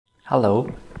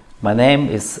Hello, my name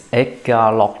is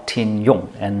loktinfengshui,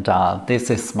 and this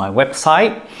is my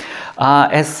website.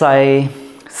 As I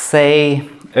say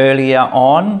earlier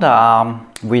on,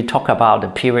 we talk about the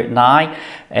period 9,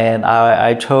 and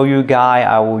I told you guys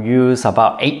I will use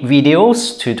about 8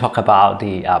 videos to talk about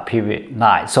the period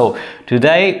 9. So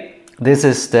today, this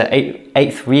is the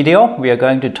 8th video. We are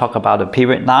going to talk about the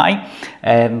period 9,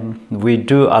 and we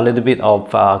do a little bit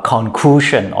of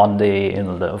conclusion on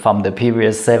from the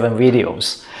previous 7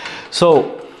 videos.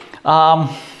 So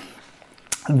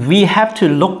we have to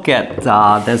look at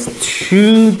there's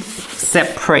 2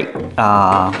 separate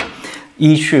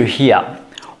issues here.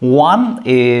 One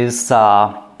is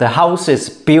the house is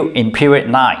built in period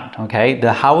 9, okay?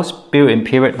 The house built in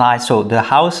period 9. So the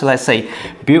house, let's say,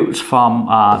 built from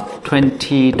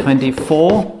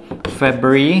 2024,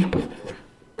 February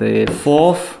the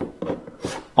 4th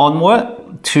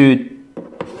onward to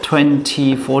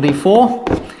 2044.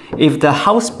 If the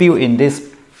house built in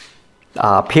this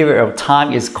period of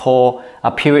time is called a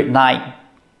period 9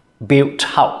 built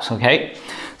house, okay?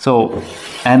 So,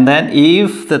 and then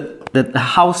if the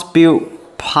house built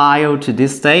prior to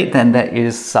this date, then that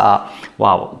is,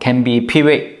 can be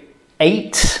period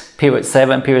 8, period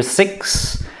 7, period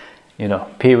 6,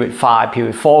 period 5,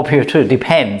 period 4, period 2,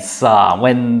 depends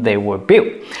when they were built.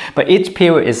 But each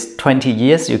period is 20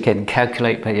 years, you can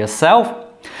calculate by yourself.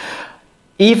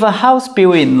 If a house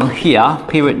built in here,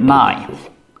 period 9,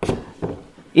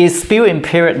 is built in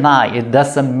period 9, it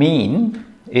doesn't mean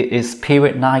it is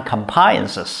period 9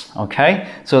 compliances, okay?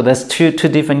 So there's two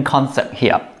different concepts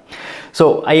here.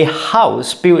 So a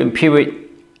house built in period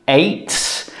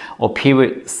 8 or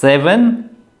period 7,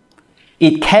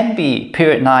 it can be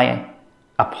period 9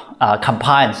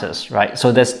 compliances, right?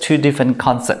 So there's 2 different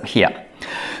concepts here.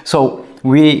 So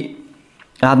we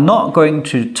are not going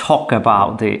to talk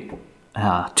about the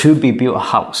to be built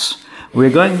house. We're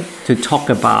going to talk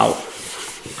about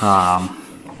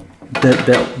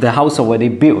the house already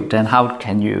built and how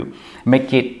can you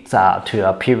make it to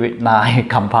a period 9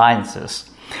 compliances.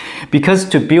 Because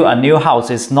to build a new house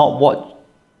is not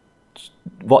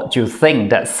what you think,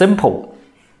 that's simple.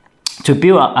 To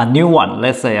build a new one,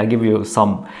 let's say I give you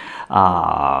some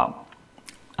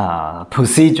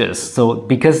procedures. So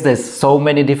because there's so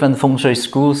many different Feng Shui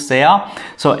schools there,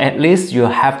 so at least you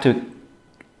have to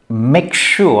make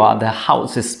sure the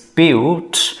house is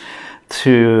built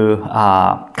to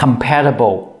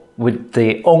compatible with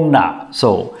the owner.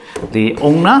 So the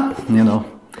owner,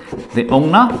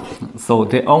 so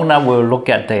the owner will look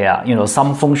at their,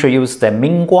 some Feng Shui use the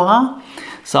Minggua,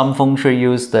 some Feng Shui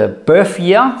use the birth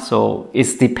year, so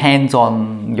it depends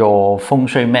on your Feng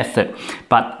Shui method.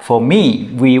 But for me,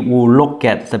 we will look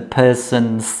at the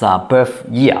person's birth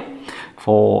year.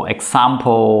 For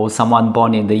example, someone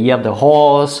born in the year of the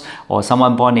horse, or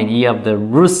someone born in the year of the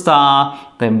rooster,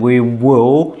 then we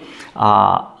will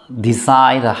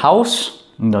design the house,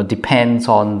 depends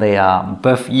on their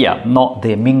birth year, not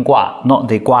the Minggua, not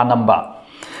the Gua number.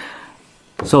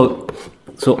 So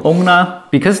owner,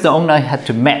 because the owner had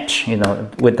to match,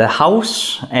 with the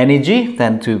house energy,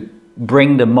 then to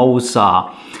bring the most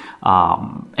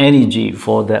energy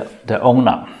for the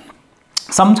owner.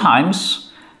 Sometimes,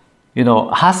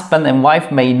 husband and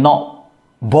wife may not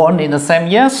born in the same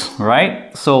years,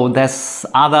 right? So there's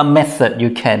other method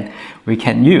we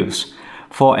can use.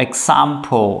 For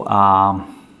example,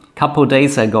 couple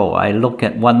days ago, I looked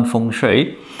at one Feng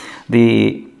Shui.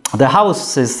 The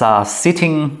house is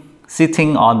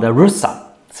sitting on the rooster,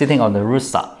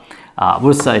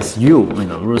 rooster is you,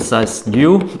 rooster is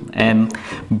you, and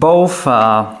both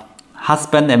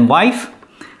husband and wife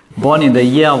born in the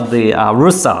year of the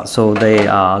rooster, so they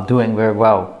are doing very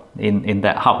well in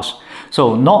that house.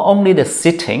 So not only the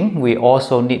sitting, we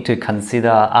also need to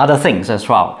consider other things as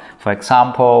well. For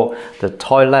example, the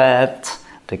toilet,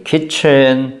 the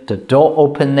kitchen, the door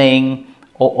opening,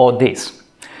 all this.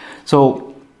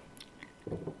 So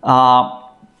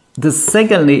the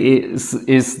secondly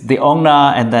is the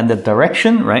owner, and then the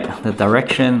direction, right? The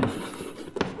direction.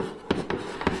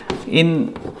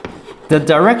 In the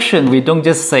direction, we don't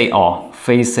just say,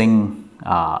 facing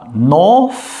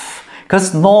north,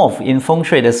 because north in Feng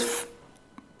Shui, there's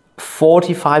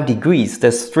 45 degrees,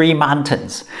 there's 3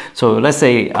 mountains. So let's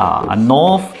say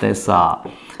north, there's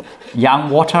Yang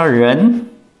water Ren,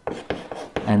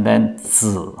 and then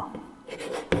Zi,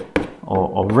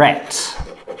 or red,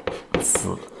 Zi,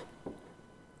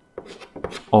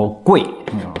 or Gui,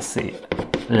 see,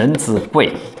 Ren Zi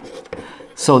Gui.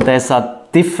 So there's a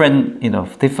different,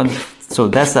 so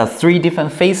there's 3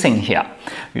 different facing here.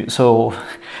 So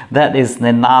that is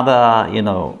another,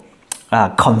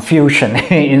 confusion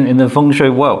in the Feng Shui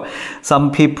world.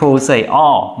 Some people say,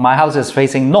 oh, my house is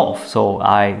facing north, so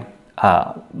I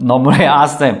normally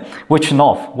ask them, which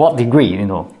north, what degree, you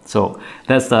know. So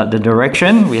that's the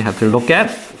direction we have to look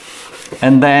at.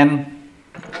 And then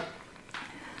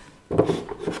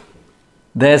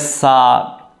there's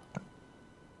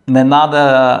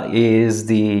another is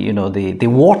the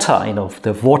water,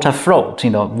 the water flow.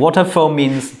 Water flow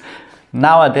means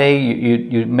nowadays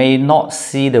you may not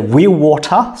see the real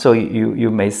water, so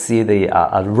you may see the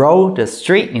road, the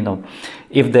street.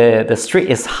 If the street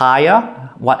is higher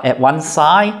at one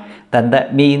side, then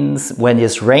that means when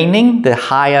it's raining, the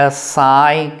higher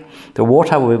side, the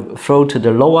water will flow to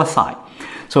the lower side.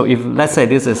 So if, let's say,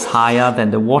 this is higher,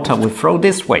 then the water will flow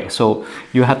this way. So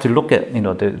you have to look at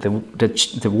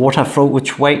the water flow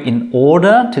which way in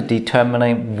order to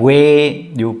determine where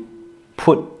you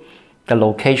put the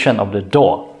location of the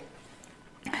door.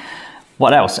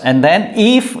 What else? And then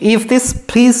if this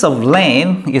piece of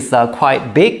land is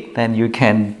quite big, then you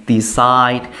can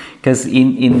decide, because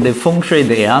in the Feng Shui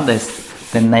there's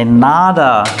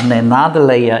another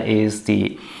layer is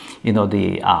the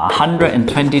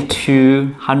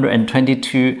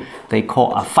 122 they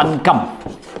call a Fan Gam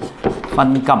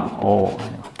or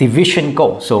division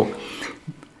goal. So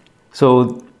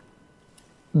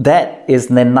that is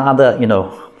another,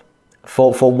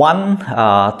 for one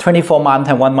 24 month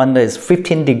and 1 month is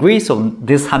 15 degrees. So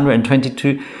this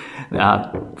 122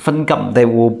 Fan Gam, they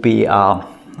will be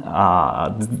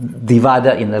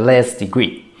divided in the less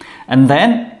degree. And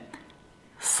then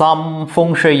some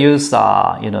Feng Shui use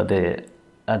the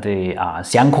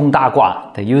Xiang Kong Da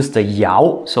Gua. They use the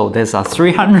Yao. So there's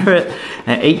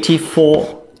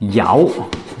 384 Yao.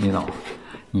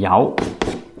 Yao.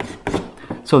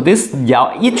 So this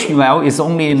Yao, each Yao is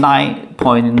only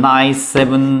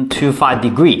 9.9725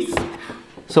 degrees.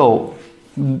 So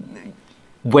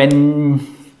when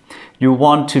you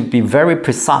want to be very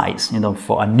precise,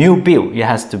 for a new build, it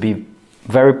has to be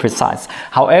very precise.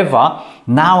 However,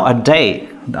 nowadays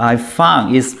I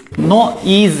found it's not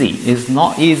easy. It's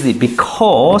not easy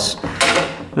because,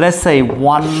 let's say,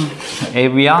 one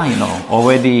area,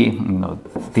 already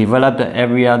developed the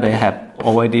area, they have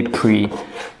already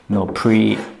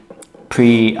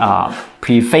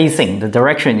pre-facing. The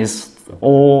direction is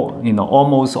all,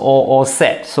 almost all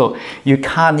set. So you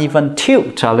can't even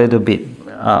tilt a little bit,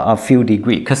 a few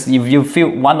degrees, because if you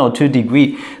tilt 1 or 2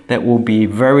 degrees, that will be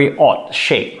very odd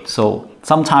shape. So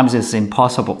sometimes it's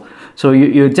impossible. So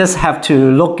you just have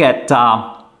to look at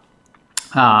the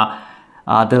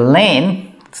land,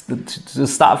 to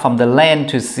start from the land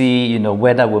to see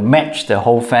whether it will match the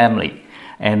whole family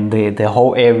and the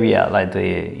whole area, like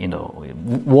the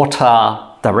water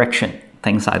direction,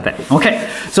 things like that. Okay,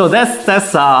 so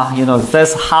that's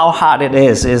how hard it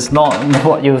is. It's not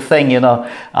what you think,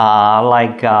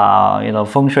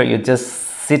 Feng Shui, you're just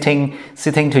sitting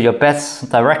to your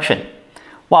best direction.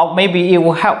 Well, maybe it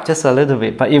will help just a little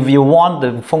bit, but if you want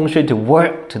the Feng Shui to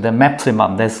work to the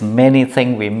maximum, there's many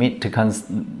things we need to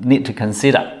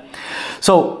consider.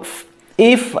 So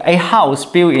if a house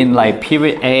built in like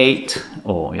period 8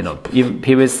 or even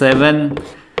period 7,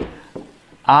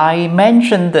 I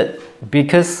mentioned that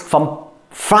because from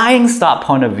flying star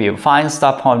point of view,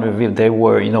 they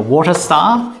were water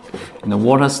star,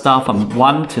 water star from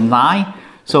 1 to 9.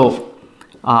 So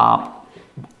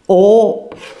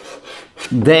all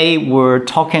they were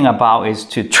talking about is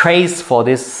to trace for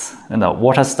this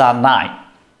water star 9.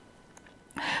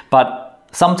 But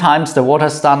sometimes the water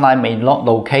star 9 may not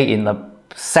locate in the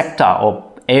sector or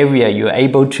area you're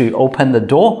able to open the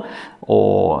door,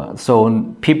 or so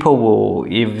people will,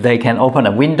 if they can open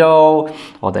a window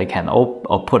or they can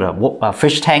put a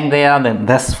fish tank there, then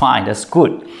that's fine, that's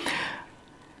good.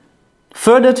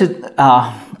 Further to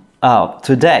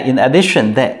that, in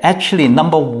addition, that actually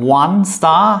number 1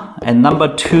 star and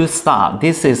number 2 star,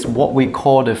 this is what we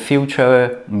call the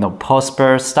future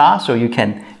prosper star, so you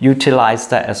can utilize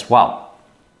that as well.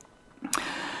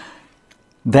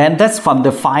 Then that's from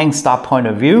the flying star point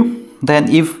of view. Then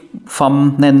if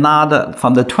from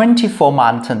the 24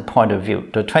 mountain point of view,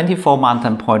 the 24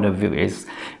 mountain point of view is,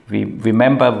 we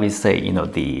say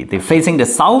the facing the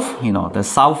south, the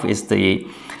south is the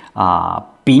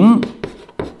Bing,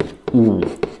 Wu,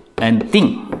 and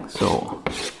Ding. So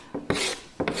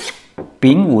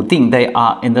Bing, Wu, Ding, they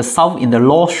are in the south. In the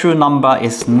law shu number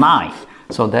is 9.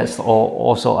 So that's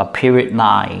also a period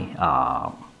 9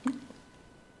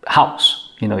 house.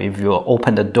 If you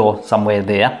open the door somewhere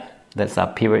there, that's a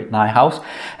period 9 house.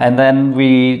 And then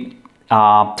we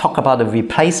talk about the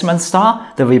replacement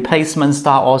star. The replacement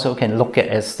star also can look at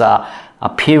as a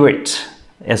period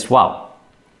as well.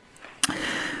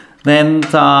 Then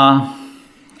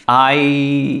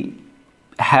I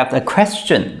have a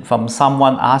question from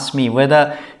someone asked me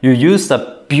whether you use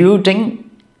the building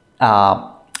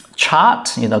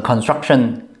chart,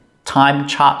 construction time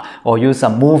chart, or use a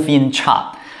move-in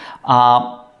chart.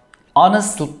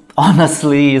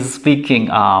 Honestly speaking,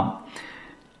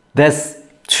 there's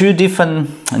two different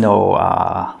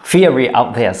theory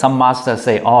out there. Some masters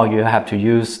say, oh, you have to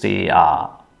use the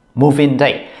move-in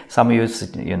date. Some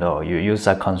use you use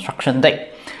a construction date.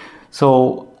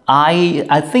 So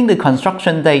I think the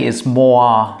construction date is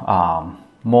more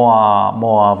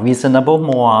reasonable,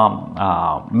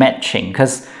 more matching,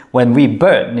 because when we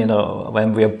burn,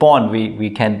 when we are born, we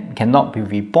cannot be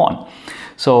reborn.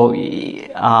 So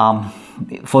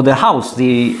for the house,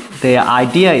 the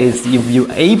idea is if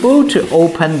you're able to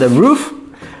open the roof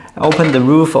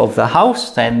of the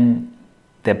house, then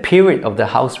the period of the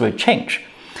house will change.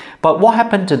 But what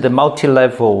happened to the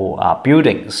multi-level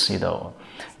buildings?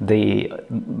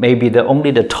 Maybe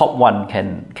only the top one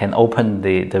can open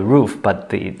the roof, but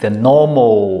the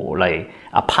normal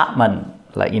apartment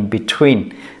in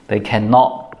between, they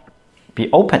cannot be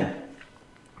open.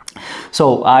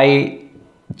 So I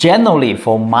generally,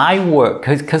 for my work,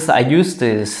 because I use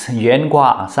this San Yuan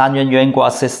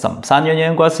system,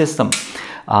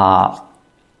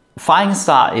 Feng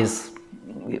Shui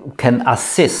can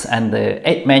assist, and the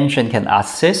 8 mention can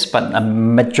assist, but a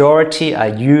majority I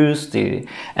use the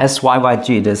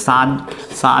SYYG, the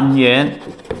San Yuan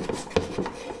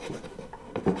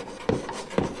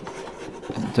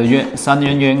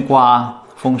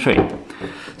Feng Shui.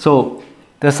 So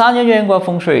the San Yuan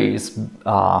Feng Shui is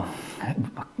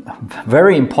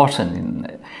very important.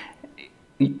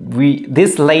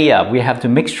 This layer, we have to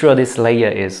make sure this layer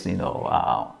is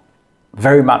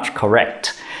very much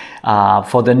correct.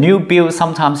 For the new build,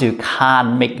 sometimes you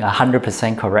can't make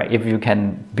 100% correct. If you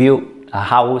can build a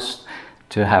house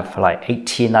to have like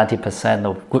 80-90%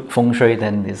 of good feng shui,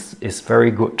 then it's very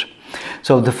good.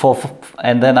 So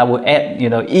and then I will add,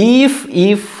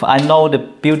 if I know the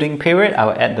building period, I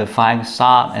will add the Feng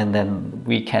Shui, and then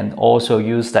we can also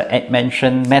use the 8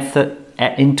 mention method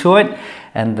add into it,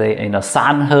 and the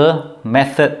San He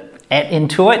method add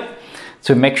into it,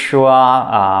 to make sure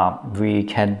we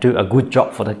can do a good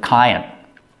job for the client.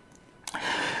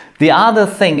 The other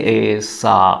thing is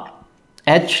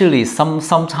actually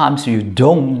sometimes you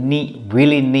don't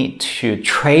really need to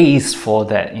trace for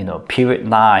that period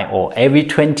 9, or every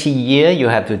 20 years you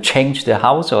have to change the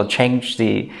house or change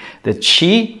the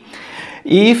chi.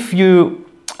 If you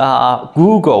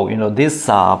Google this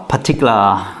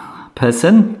particular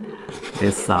person,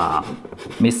 this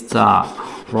Mr.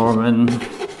 Warren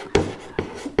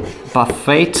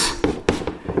Buffett,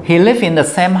 he lived in the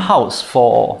same house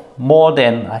for more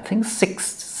than, I think,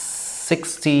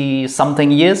 60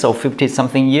 something years or 50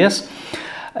 something years,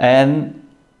 and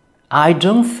I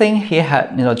don't think he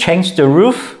had changed the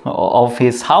roof of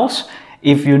his house.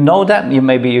 If you know that,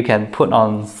 maybe you can put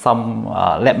on some,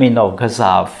 let me know, because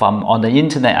from on the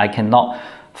internet I cannot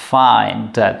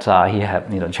find that he had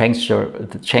changed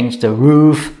the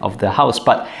roof of the house,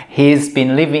 but he's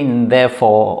been living there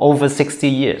for over 60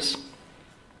 years.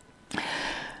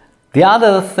 The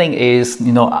other thing is,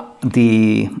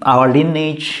 our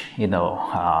lineage,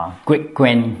 great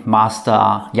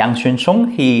grandmaster Yang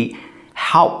Xuanzong, he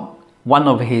helped one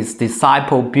of his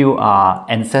disciples build an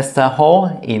ancestor hall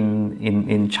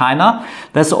in China.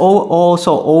 That's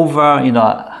also over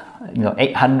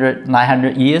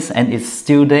 800-900 years, and it's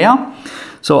still there.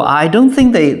 So I don't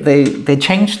think they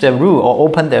change the roof or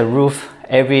open the roof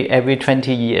every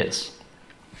 20 years.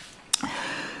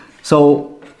 So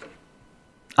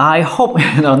I hope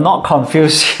not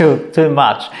confuse you too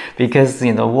much, because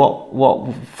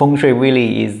what feng shui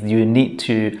really is, you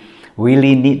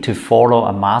really need to follow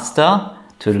a master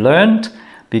to learn,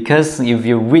 because if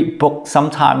you read book,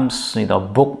 sometimes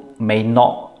book may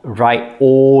not write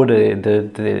all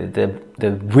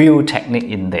the real technique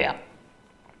in there.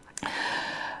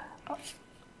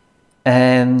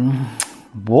 And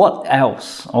what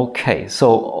else? Okay,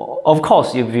 so of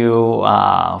course, if you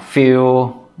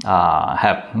feel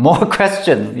have more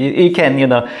questions, you can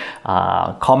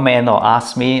comment or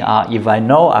ask me. If I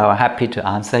know, I will happy to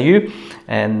answer you.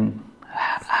 And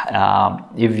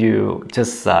if you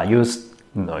just use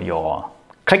your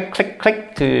click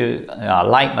to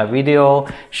like my video,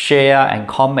 share and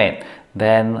comment,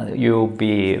 then you'll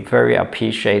be very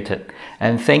appreciated.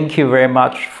 And thank you very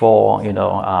much for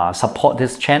support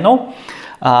this channel.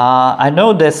 I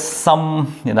know there's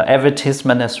some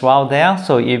advertisement as well there,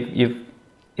 so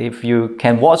if you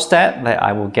can watch that,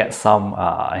 I will get some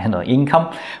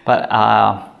income. But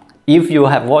if you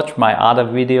have watched my other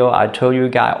video, I told you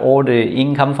guys all the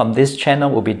income from this channel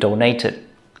will be donated.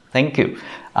 Thank you.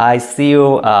 I see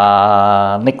you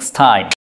next time.